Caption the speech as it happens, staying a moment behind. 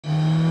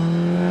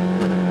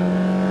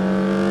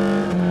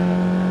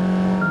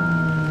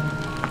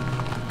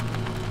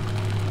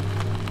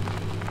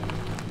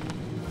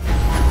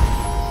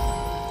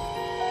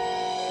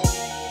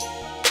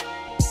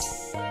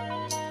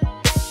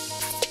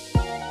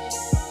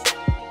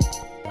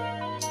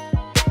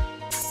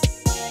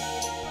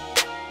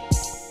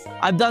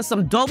I've done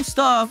some dope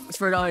stuff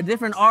for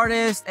different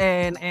artists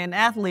and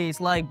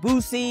athletes like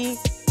Boosie.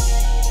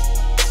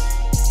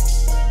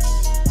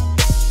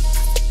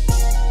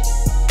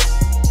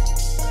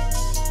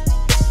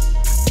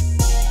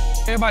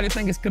 Everybody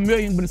think it's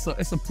chameleon, but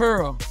it's a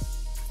pearl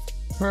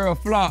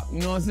flock,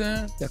 you know what I'm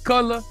saying? The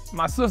color,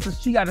 my sister,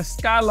 she got a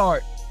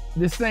skylark,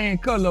 the same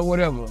color or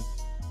whatever.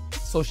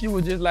 So she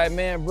was just like,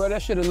 man, bro,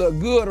 that should've looked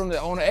good on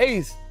the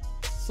ace.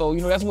 So, you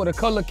know, that's where the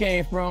color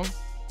came from.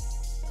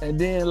 And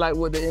then like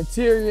with the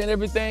interior and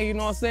everything, you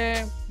know what I'm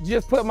saying?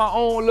 Just put my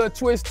own little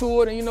twist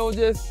to it and, you know,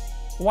 just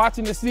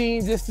watching the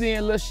scene, just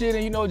seeing little shit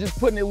and, you know, just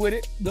putting it with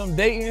it. Them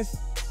Daytons,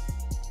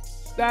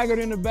 staggered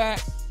in the back,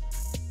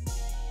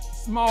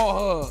 small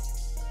hub.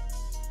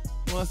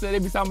 You know what I'm saying? They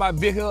be talking about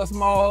big hub,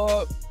 small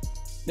hub.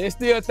 They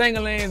still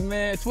Thingalings,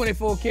 man,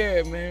 24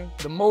 karat, man.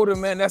 The motor,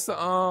 man, that's a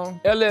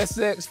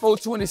LSX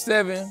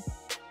 427,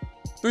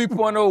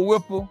 3.0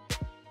 Whipple.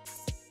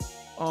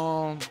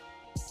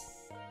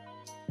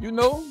 You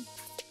know,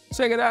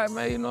 check it out,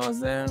 man, you know what I'm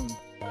saying?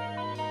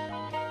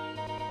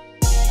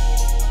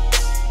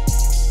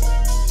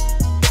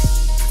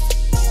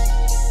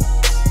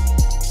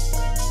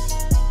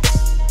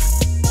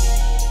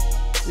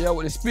 Yeah,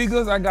 with the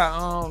speakers, I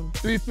got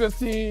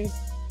 315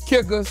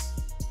 kickers.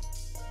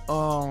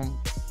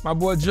 My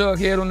boy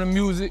Jughead on the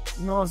music,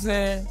 you know what I'm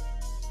saying?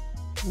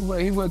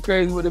 He went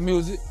crazy with the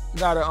music.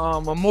 Got a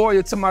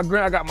memorial to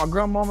I got my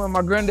grandmama and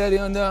my granddaddy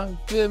on there, you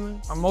feel me?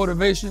 My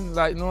motivation,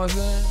 like, you know what I'm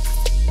saying?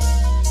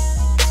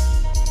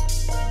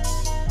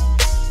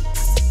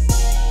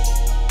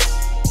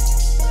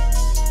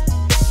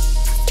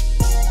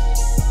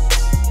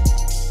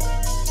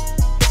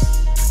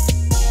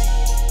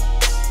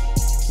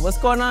 What's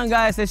going on,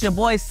 guys? It's your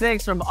boy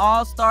Six from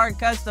All Star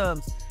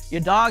Customs, your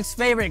dog's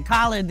favorite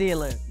collar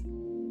dealer.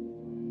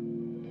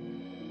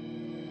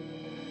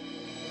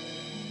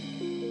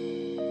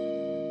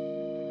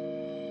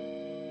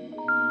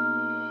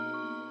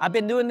 I've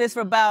been doing this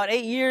for about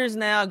 8 years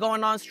now,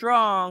 going on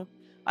strong.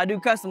 I do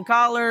custom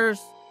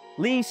collars,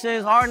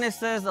 leashes,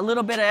 harnesses, a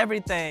little bit of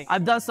everything.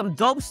 I've done some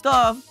dope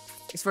stuff.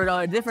 It's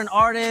for different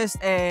artists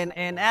and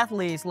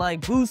athletes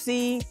like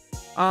Boosie,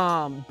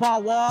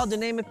 Paul Wall, to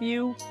name a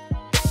few.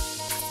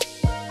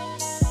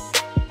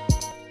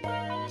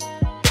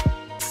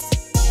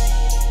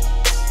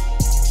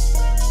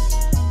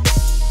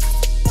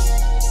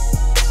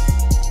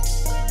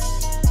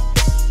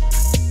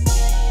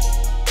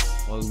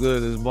 What's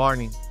good? It's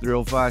Barney,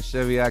 305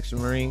 Chevy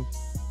Action Marine.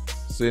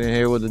 Sitting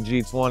here with the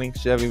G20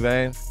 Chevy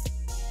van.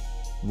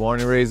 Born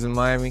and raised in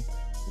Miami.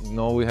 You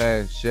know, we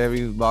had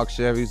Chevys, box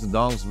Chevys,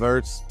 donks,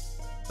 verts.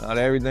 Not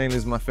everything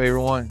is my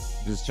favorite one.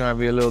 Just trying to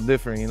be a little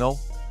different, you know?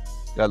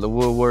 Got the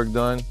woodwork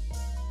done.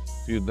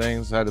 A few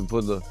things, had to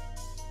put the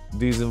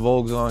decent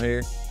Vogues on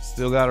here.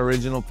 Still got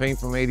original paint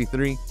from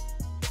 '83.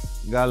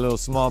 Got a little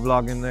small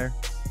block in there.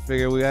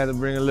 Figured we had to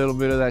bring a little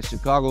bit of that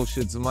Chicago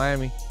shit to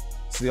Miami.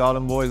 See all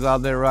them boys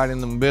out there riding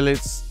them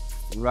billets,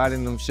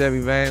 riding them Chevy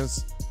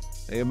vans.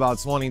 They about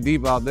 20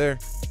 deep out there.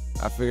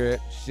 I figured,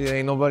 shit,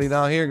 ain't nobody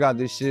down here got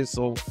this shit,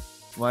 so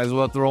might as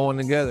well throw one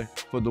together.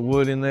 Put the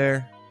wood in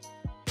there,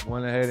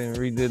 went ahead and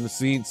redid the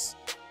seats,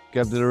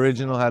 kept it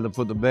original, had to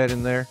put the bed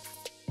in there.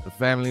 The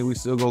family, we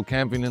still go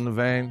camping in the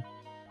van.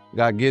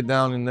 Got get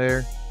down in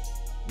there,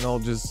 you know,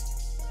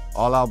 just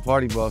all out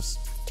party bus.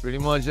 Pretty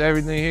much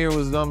everything here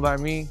was done by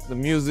me. The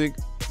music,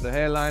 the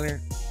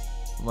headliner.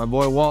 My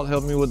boy Walt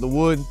helped me with the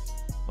wood.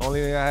 The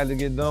only thing I had to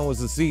get done was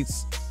the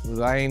seats,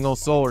 because I ain't no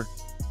sewer.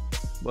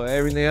 But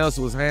everything else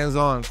was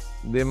hands-on.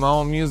 Did my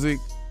own music,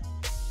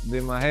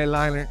 did my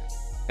headliner,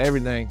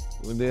 everything.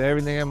 We did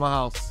everything in my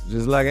house.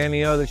 Just like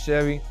any other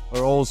Chevy or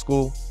old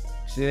school.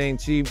 Shit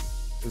ain't cheap.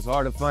 It's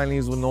hard to find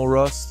these with no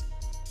rust.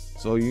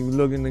 So you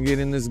looking to get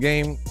in this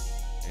game,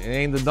 it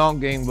ain't the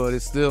donk game, but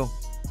it's still,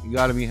 you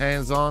gotta be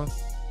hands-on.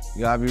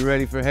 You gotta be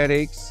ready for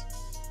headaches.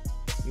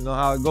 You know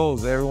how it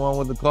goes. Everyone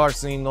with the car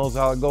scene knows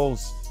how it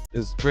goes.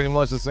 It's pretty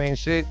much the same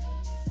shit,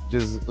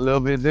 just a little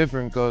bit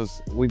different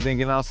because we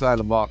thinking outside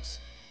the box.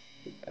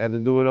 Had to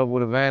do it up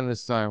with a van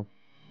this time.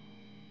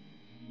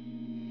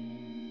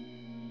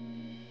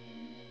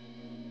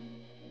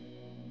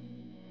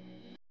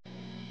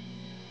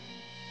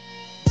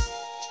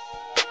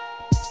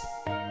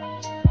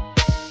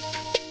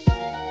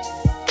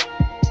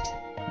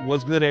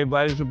 What's good,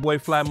 everybody? It's your boy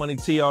Fly Money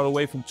T, all the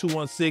way from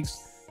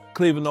 216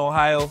 Cleveland,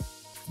 Ohio.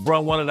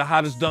 Brung one of the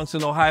hottest dunks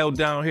in Ohio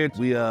down here.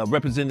 We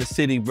represent the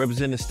city,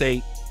 represent the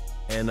state,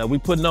 and we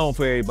putting on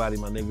for everybody,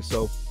 my nigga.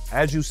 So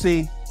as you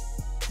see,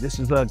 this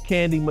is a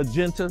candy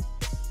magenta,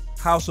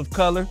 house of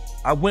color.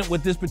 I went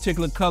with this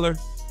particular color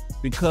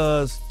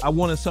because I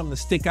wanted something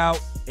to stick out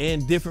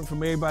and different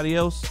from everybody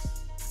else.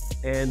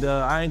 And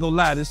I ain't gonna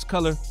lie, this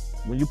color,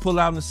 when you pull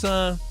out in the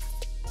sun,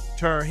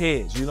 turn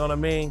heads, you know what I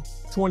mean?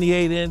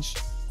 28-inch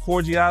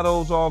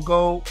Forgiatos, all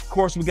gold. Of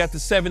course, we got the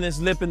 7-inch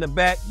lip in the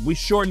back. We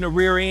shortened the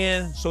rear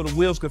end so the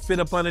wheels could fit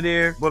up under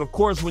there. But of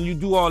course, when you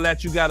do all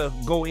that, you gotta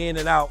go in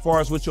and out, as far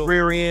as with your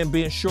rear end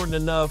being shortened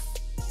enough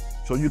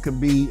so you can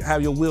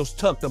have your wheels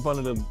tucked up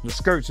under the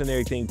skirts and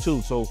everything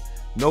too. So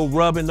No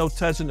rubbing, no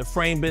touching, the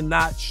frame been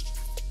notched.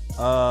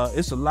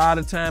 It's a lot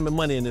of time and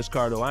money in this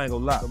car though, I ain't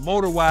gonna lie.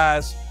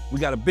 Motor-wise, we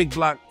got a big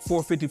block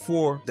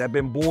 454 that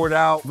been bored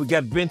out. We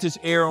got vintage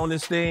air on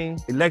this thing,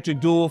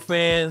 electric dual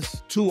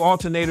fans, 2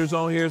 alternators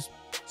on here,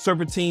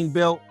 serpentine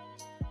belt,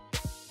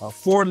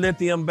 4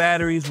 lithium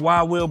batteries,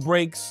 wide wheel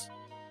brakes.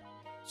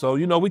 So,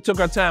 you know, we took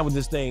our time with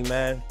this thing,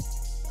 man.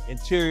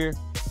 Interior,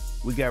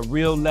 we got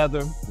real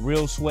leather,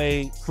 real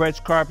suede, fresh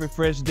carpet,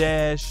 fresh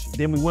dash.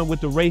 Then we went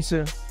with the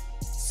racer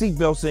seat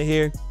belts in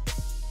here.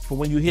 For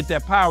when you hit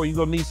that power, you're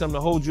gonna need something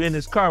to hold you in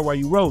this car while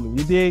you're rolling,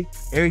 you dig?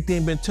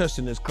 Everything been touched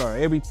in this car.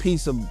 Every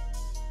piece of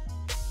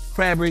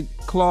fabric,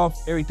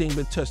 cloth, everything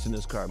been touched in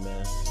this car,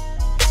 man.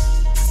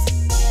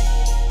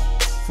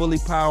 Fully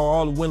power,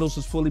 all the windows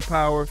is fully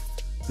powered.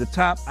 The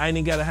top, I ain't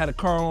even gotta have the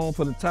car on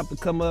for the top to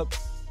come up.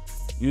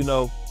 You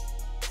know,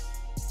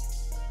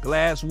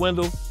 glass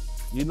window,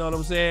 you know what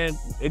I'm saying?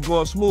 It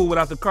goes smooth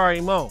without the car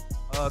even on.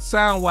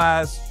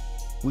 Sound-wise,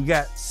 we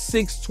got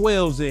 6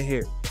 12s in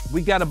here.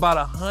 We got about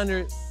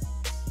 100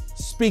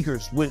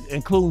 speakers,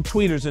 including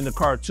tweeters in the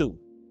car too.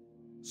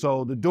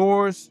 So the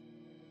doors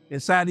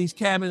inside these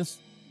cabins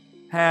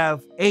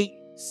have 8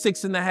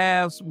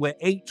 6.5s with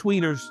 8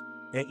 tweeters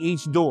in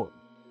each door.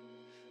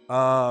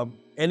 And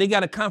they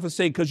got to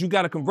compensate because you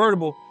got a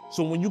convertible.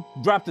 So when you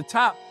drop the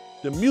top,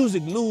 the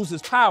music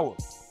loses power.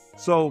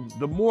 So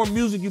the more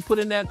music you put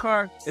in that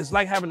car, it's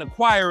like having a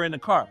choir in the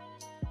car.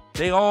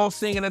 They all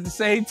singing at the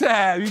same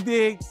time, you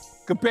dig?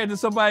 Compared to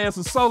somebody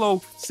else's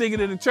solo singing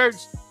in the church,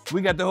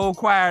 we got the whole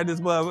choir in this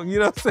motherfucker, you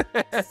know what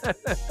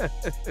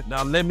I'm saying?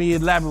 Now let me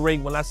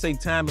elaborate when I say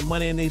time and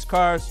money in these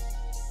cars.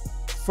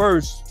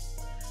 First,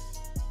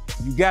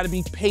 you gotta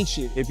be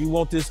patient if you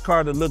want this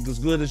car to look as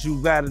good as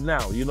you got it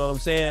now, you know what I'm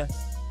saying?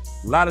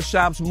 A lot of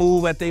shops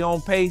move at their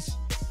own pace,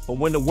 but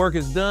when the work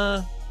is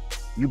done,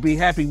 you be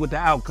happy with the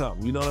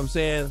outcome, you know what I'm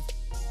saying?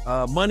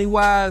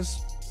 Money-wise,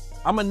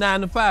 I'm a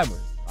 9-to-5er.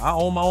 I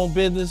own my own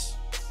business,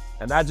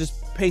 and I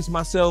just pace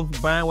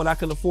myself buying what I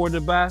can afford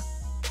to buy.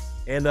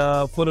 And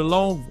for the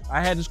loan,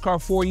 I had this car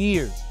 4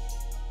 years.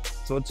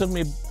 So it took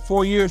me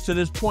 4 years to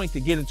this point to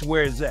get it to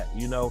where it's at,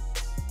 you know?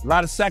 A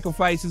lot of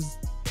sacrifices,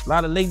 a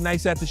lot of late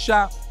nights at the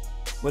shop,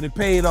 but it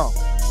paid off.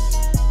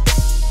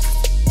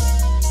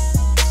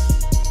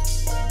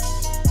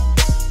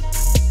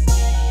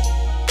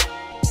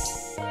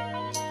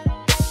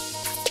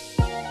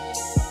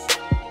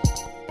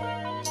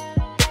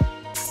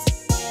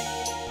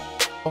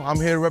 I'm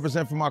here to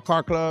represent for my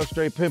car club,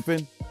 straight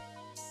pimping,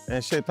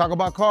 and shit, talk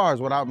about cars,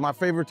 my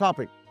favorite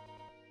topic.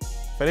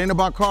 If it ain't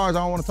about cars, I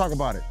don't want to talk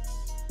about it.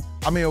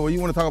 I mean, well,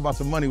 you want to talk about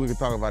some money, we can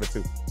talk about it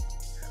too.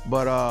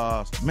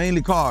 But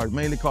mainly cars,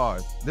 mainly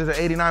cars. This is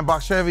an 89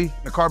 box Chevy.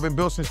 The car been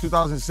built since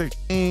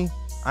 2016.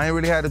 I ain't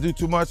really had to do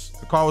too much.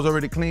 The car was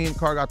already clean. The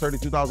car got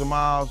 32,000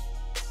 miles.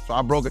 So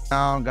I broke it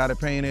down, got it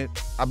painted.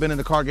 I've been in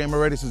the car game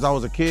already since I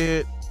was a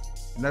kid.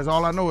 And that's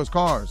all I know is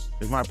cars.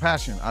 It's my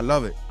passion, I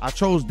love it. I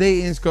chose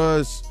Dayton's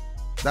because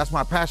that's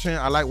my passion.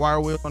 I like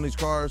wire wheels on these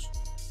cars.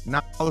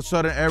 Now all of a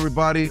sudden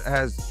everybody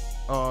has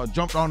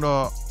jumped on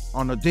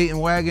the Dayton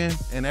wagon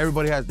and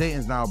everybody has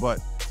Dayton's now, but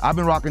I've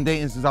been rocking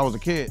Dayton's since I was a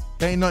kid.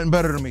 There ain't nothing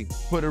better than me.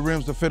 Put the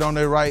rims to fit on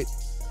there right.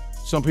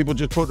 Some people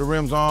just put the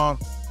rims on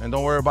and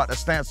don't worry about the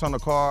stance on the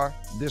car.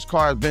 This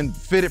car has been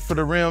fitted for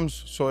the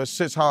rims, so it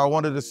sits how I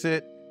wanted to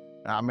sit.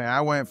 I mean,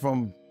 I went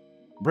from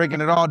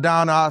breaking it all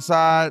down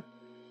outside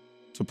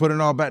to putting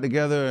it all back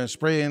together and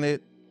spraying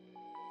it.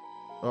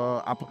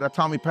 I put that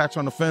Tommy patch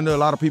on the fender. A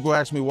lot of people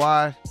ask me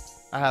why.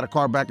 I had a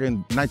car back in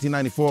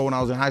 1994 when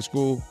I was in high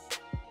school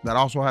that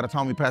also had a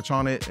Tommy patch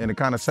on it, and it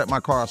kind of set my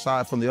car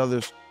aside from the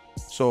others.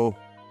 So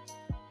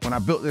when I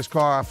built this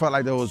car, I felt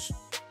like there was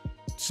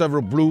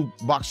several blue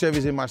box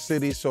Chevys in my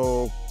city,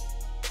 so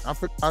I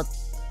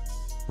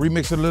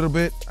remixed it a little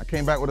bit. I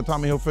came back with a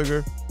Tommy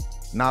Hilfiger.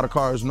 Now the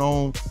car is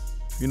known,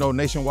 you know,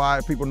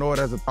 nationwide. People know it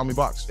as a Tommy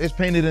box. It's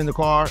painted in the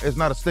car. It's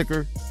not a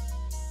sticker.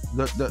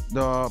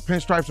 The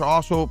pinstripes are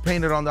also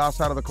painted on the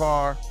outside of the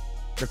car.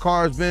 The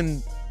car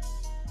it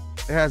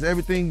has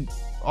everything,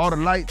 all the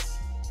lights,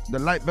 the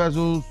light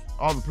bezels,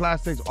 all the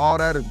plastics, all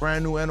that is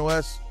brand new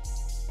NOS.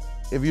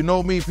 If you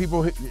know me,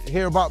 people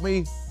hear about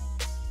me,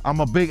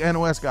 I'm a big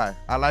NOS guy.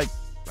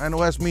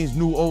 NOS means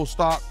new old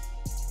stock.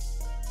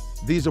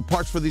 These are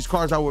parts for these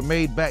cars that were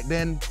made back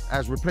then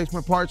as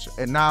replacement parts,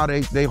 and now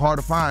they hard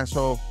to find.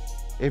 So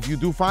if you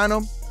do find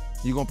them,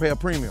 you're gonna pay a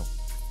premium.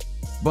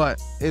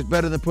 But it's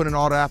better than putting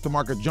all the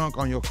aftermarket junk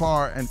on your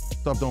car and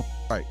stuff don't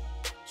right.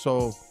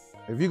 So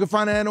if you can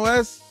find an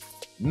NOS,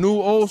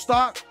 new old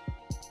stock,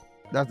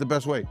 that's the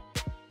best way.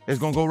 It's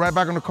gonna go right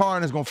back in the car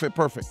and it's gonna fit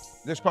perfect.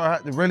 This car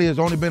really has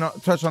only been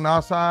touched on the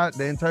outside.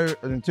 The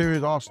interior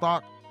is all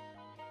stock,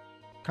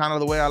 kind of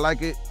the way I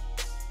like it.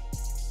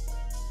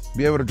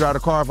 Be able to drive the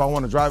car. If I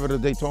want to drive it to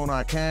Daytona,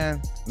 I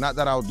can. Not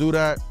that I'll do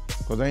that,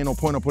 because there ain't no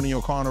point in putting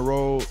your car on the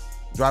road,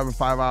 driving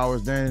 5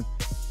 hours, then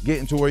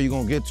getting to where you're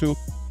gonna get to.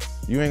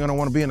 You ain't gonna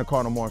want to be in the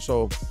car no more.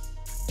 So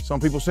some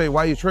people say,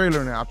 why are you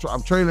trailering it?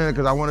 I'm trailering it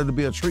because I wanted to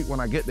be a treat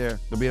when I get there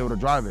to be able to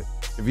drive it.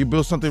 If you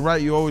build something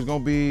right, you're always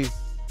gonna be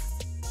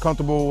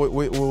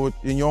comfortable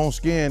in your own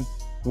skin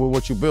with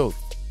what you build.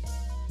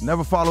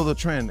 Never follow the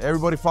trend.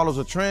 Everybody follows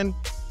a trend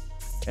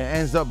and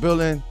ends up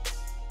building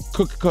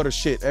cookie cutter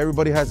shit.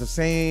 Everybody has the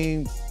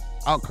same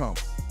outcome.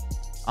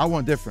 I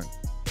want different.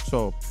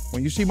 So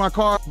when you see my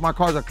cars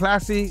are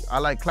classy. I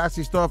like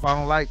classy stuff. I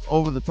don't like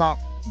over the top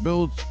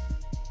builds.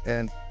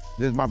 And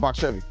this is my box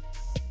Chevy.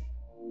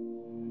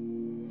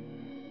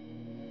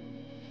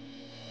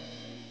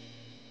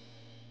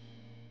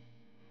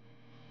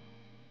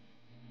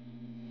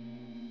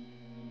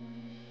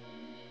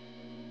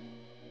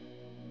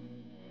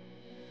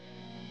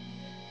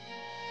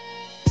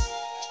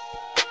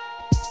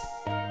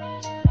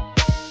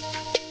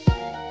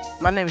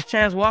 My name is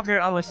Chance Walker.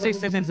 I'm a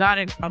 6'6"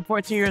 exotic. I'm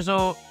 14 years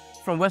old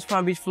from West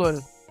Palm Beach, Florida.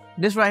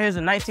 This right here is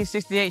a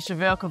 1968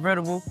 Chevelle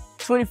convertible,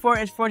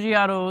 24-inch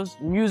Forgiatos,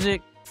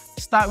 music,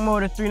 stock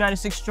motor,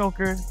 396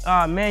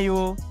 stroker,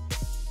 manual.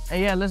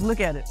 And yeah, let's look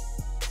at it.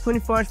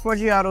 24-inch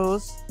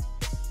Forgiatos,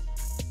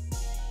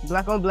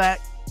 black on black.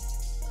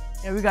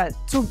 And we got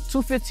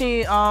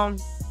 215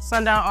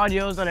 sundown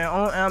audios on their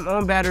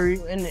own battery.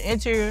 In the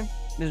interior,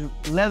 there's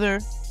leather,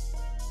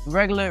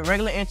 regular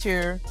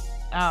interior.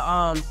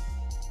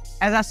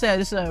 As I said,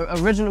 this is an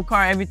original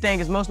car. Everything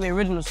is mostly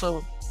original,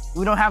 so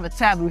we don't have a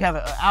tab. We have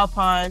an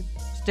Alpine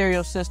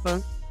stereo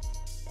system.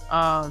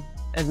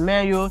 It's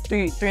manual,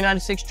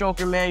 396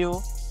 stroker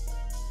manual.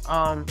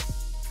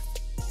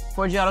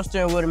 Forgiato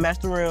steering wheel to match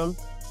the rim.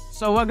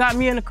 So what got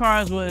me in the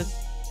cars was,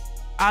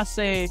 I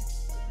say,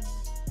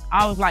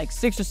 I was like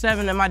 6 or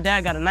 7, and my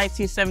dad got a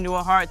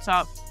 1971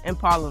 hardtop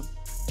Impala.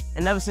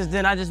 And ever since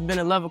then, I just been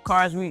in love with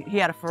cars. He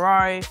had a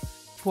Ferrari,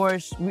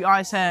 Porsche. We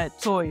always had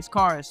toys,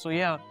 cars. So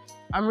yeah.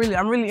 I'm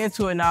really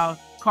into it now.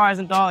 Cars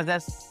and dogs,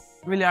 that's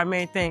really our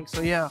main thing.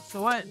 So yeah.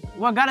 So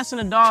what got us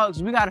into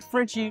dogs, we got a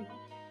Frenchie,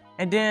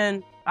 and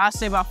then I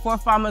say about 4 or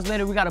 5 months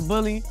later, we got a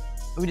Bully.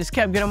 We just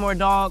kept getting more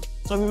dogs.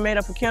 So we made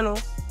up a kennel.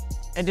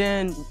 And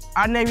then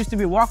our name used to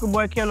be Walker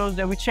Boy Kennels,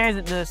 then we changed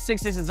it to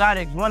 6'6"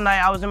 Exotics. One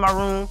night I was in my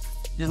room,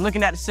 just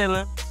looking at the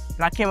ceiling,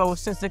 and I came up with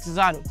 6'6"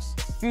 Exotics.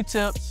 A few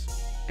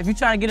tips. If you're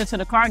trying to get into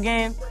the car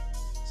game,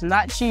 it's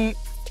not cheap,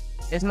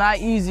 it's not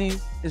easy,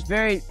 it's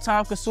very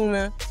time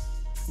consuming,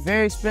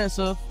 very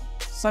expensive.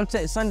 Some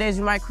days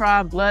you might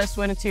cry, blood,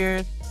 sweat, and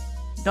tears.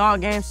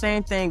 Dog game,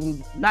 same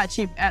thing, not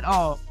cheap at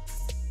all.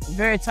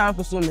 Very time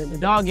consuming. The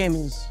dog game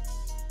is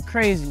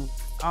crazy.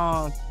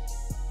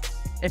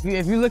 If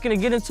you're looking to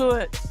get into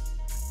it,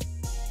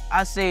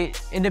 I say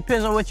it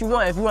depends on what you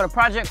want. If you want a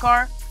project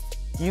car,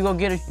 you go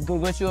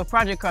get you a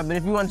project car. But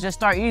if you want to just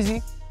start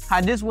easy, how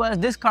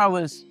this car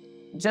was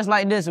just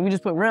like this, and we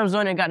just put rims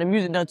on it and got the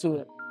music done to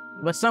it.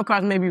 But some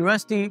cars may be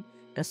rusty,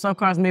 and some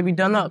cars may be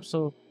done up.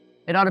 So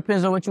it all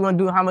depends on what you want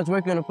to do and how much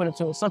work you want to put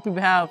into it. Some people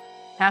have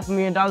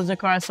 $500,000 in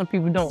cars, some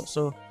people don't.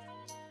 So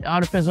it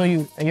all depends on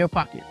you and your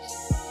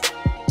pockets.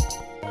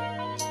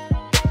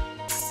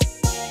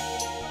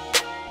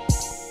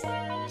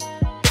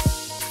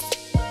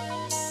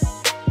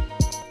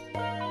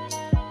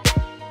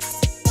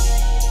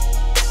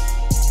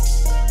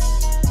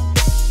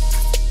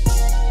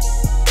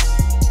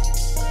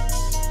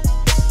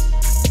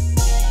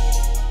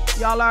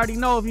 Y'all already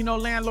know, if you know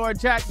Landlord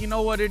Jack, you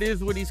know what it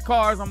is with these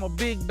cars. I'm a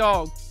big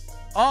dog.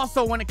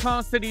 Also, when it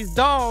comes to these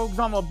dogs,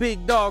 I'm a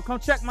big dog.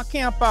 Come check my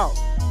camp out.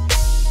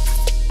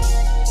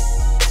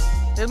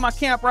 This is my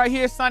camp right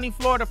here, sunny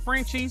Florida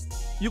Frenchies.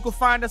 You can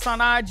find us on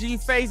IG,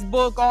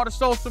 Facebook, all the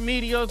social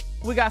medias.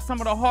 We got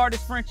some of the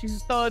hardest Frenchies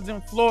studs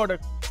in Florida.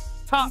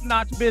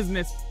 Top-notch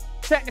business.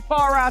 Check the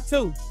car out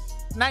too.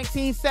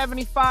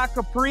 1975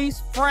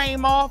 Caprice,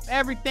 frame off,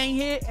 everything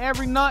hit,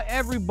 every nut,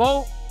 every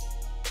bolt.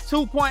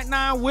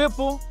 2.9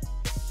 Whipple.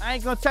 I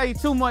ain't gonna tell you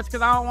too much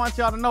because I don't want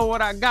y'all to know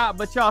what I got,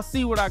 but y'all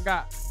see what I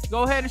got.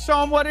 Go ahead and show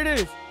them what it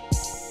is.